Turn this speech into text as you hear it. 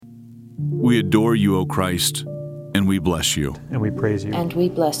We adore you, O Christ, and we bless you. And we praise you. And we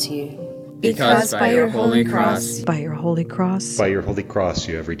bless you. Because by your holy cross, by your holy cross, by your holy cross,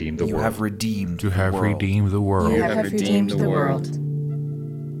 you have redeemed the world. You have redeemed You have redeemed the world. you have redeemed the world.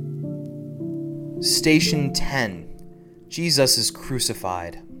 Station 10. Jesus is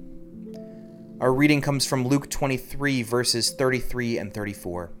crucified. Our reading comes from Luke 23, verses 33 and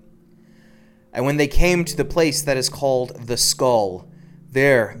 34. And when they came to the place that is called the Skull,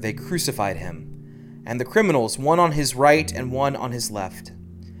 there they crucified him, and the criminals, one on his right and one on his left.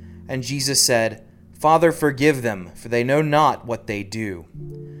 And Jesus said, Father, forgive them, for they know not what they do.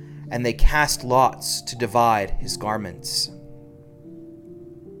 And they cast lots to divide his garments.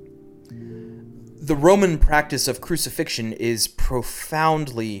 The Roman practice of crucifixion is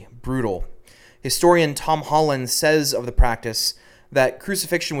profoundly brutal. Historian Tom Holland says of the practice that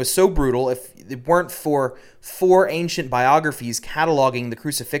crucifixion was so brutal, if it weren't for 4 ancient biographies cataloging the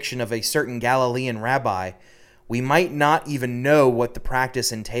crucifixion of a certain Galilean rabbi, we might not even know what the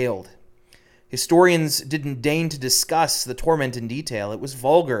practice entailed. Historians didn't deign to discuss the torment in detail. It was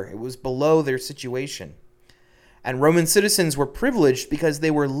vulgar. It was below their situation. And Roman citizens were privileged because they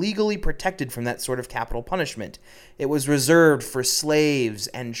were legally protected from that sort of capital punishment. It was reserved for slaves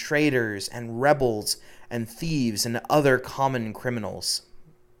and traitors and rebels and thieves and other common criminals.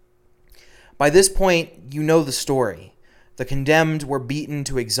 By this point, you know the story. The condemned were beaten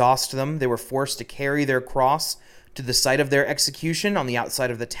to exhaust them. They were forced to carry their cross to the site of their execution on the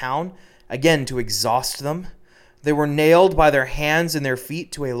outside of the town, again to exhaust them. They were nailed by their hands and their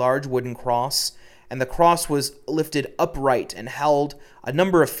feet to a large wooden cross, and the cross was lifted upright and held a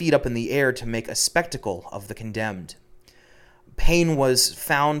number of feet up in the air to make a spectacle of the condemned. Pain was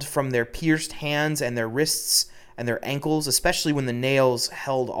found from their pierced hands and their wrists and their ankles, especially when the nails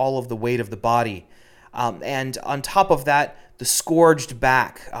held all of the weight of the body. And on top of that, the scourged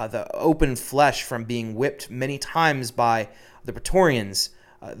back, the open flesh from being whipped many times by the Praetorians,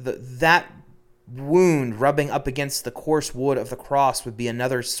 that wound rubbing up against the coarse wood of the cross would be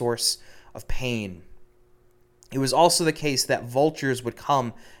another source of pain. It was also the case that vultures would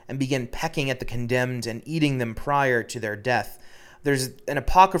come and begin pecking at the condemned and eating them prior to their death. There's an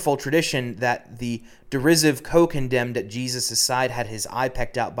apocryphal tradition that the derisive co-condemned at Jesus' side had his eye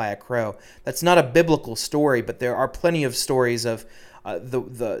pecked out by a crow. That's not a biblical story, but there are plenty of stories of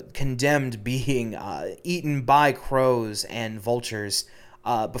the condemned being eaten by crows and vultures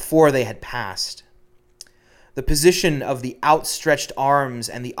before they had passed. The position of the outstretched arms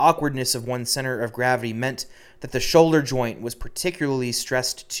and the awkwardness of one's center of gravity meant that the shoulder joint was particularly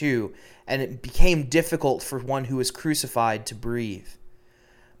stressed too, and it became difficult for one who was crucified to breathe.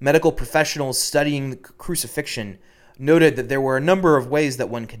 Medical professionals studying the crucifixion noted that there were a number of ways that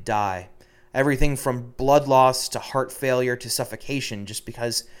one could die, everything from blood loss to heart failure to suffocation, just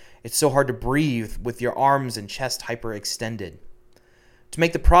because it's so hard to breathe with your arms and chest hyperextended. To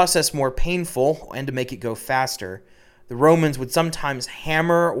make the process more painful and to make it go faster, the Romans would sometimes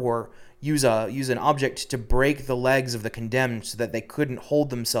hammer or use an object to break the legs of the condemned so that they couldn't hold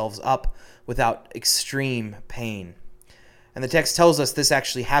themselves up without extreme pain. And the text tells us this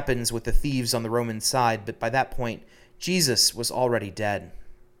actually happens with the thieves on the Roman side, but by that point, Jesus was already dead.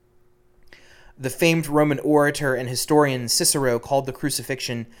 The famed Roman orator and historian Cicero called the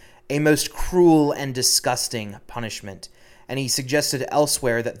crucifixion a most cruel and disgusting punishment, and he suggested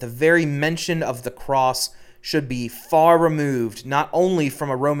elsewhere that the very mention of the cross should be far removed, not only from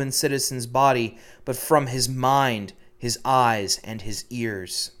a Roman citizen's body, but from his mind, his eyes, and his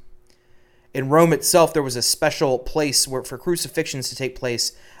ears. In Rome itself, there was a special place for crucifixions to take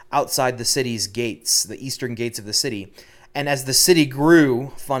place outside the city's gates, the eastern gates of the city. And as the city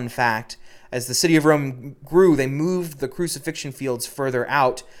grew, fun fact, as the city of Rome grew, they moved the crucifixion fields further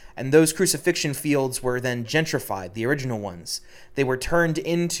out, and those crucifixion fields were then gentrified, the original ones. They were turned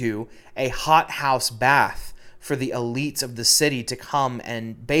into a hothouse bath for the elites of the city to come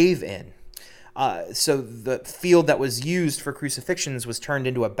and bathe in. So the field that was used for crucifixions was turned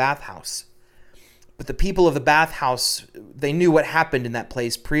into a bathhouse. But the people of the bathhouse, they knew what happened in that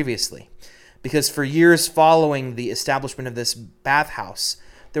place previously, because for years following the establishment of this bathhouse,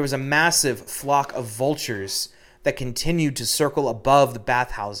 there was a massive flock of vultures that continued to circle above the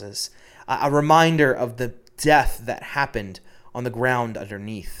bathhouses, a reminder of the death that happened on the ground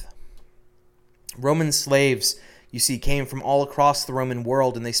underneath. Roman slaves, you see, came from all across the Roman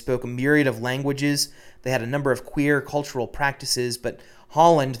world, and they spoke a myriad of languages. They had a number of queer cultural practices, but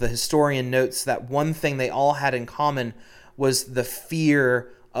Holland, the historian, notes that one thing they all had in common was the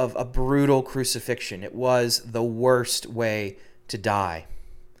fear of a brutal crucifixion. It was the worst way to die.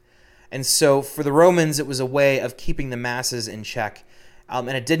 And so for the Romans, it was a way of keeping the masses in check. And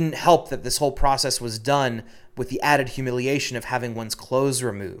it didn't help that this whole process was done with the added humiliation of having one's clothes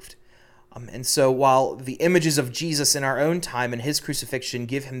removed. And so while the images of Jesus in our own time and his crucifixion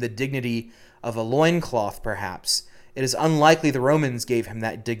give him the dignity of a loincloth, perhaps, it is unlikely the Romans gave him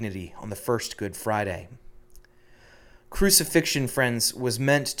that dignity on the first Good Friday. Crucifixion, friends, was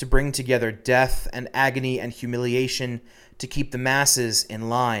meant to bring together death and agony and humiliation to keep the masses in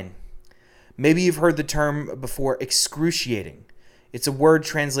line. Maybe you've heard the term before, excruciating. It's a word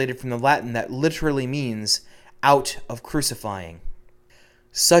translated from the Latin that literally means out of crucifying.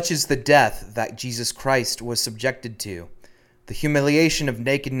 Such is the death that Jesus Christ was subjected to. The humiliation of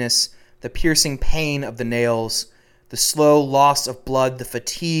nakedness, the piercing pain of the nails, the slow loss of blood, the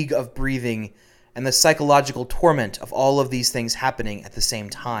fatigue of breathing, and the psychological torment of all of these things happening at the same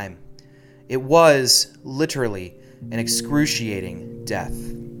time. It was, literally, an excruciating death.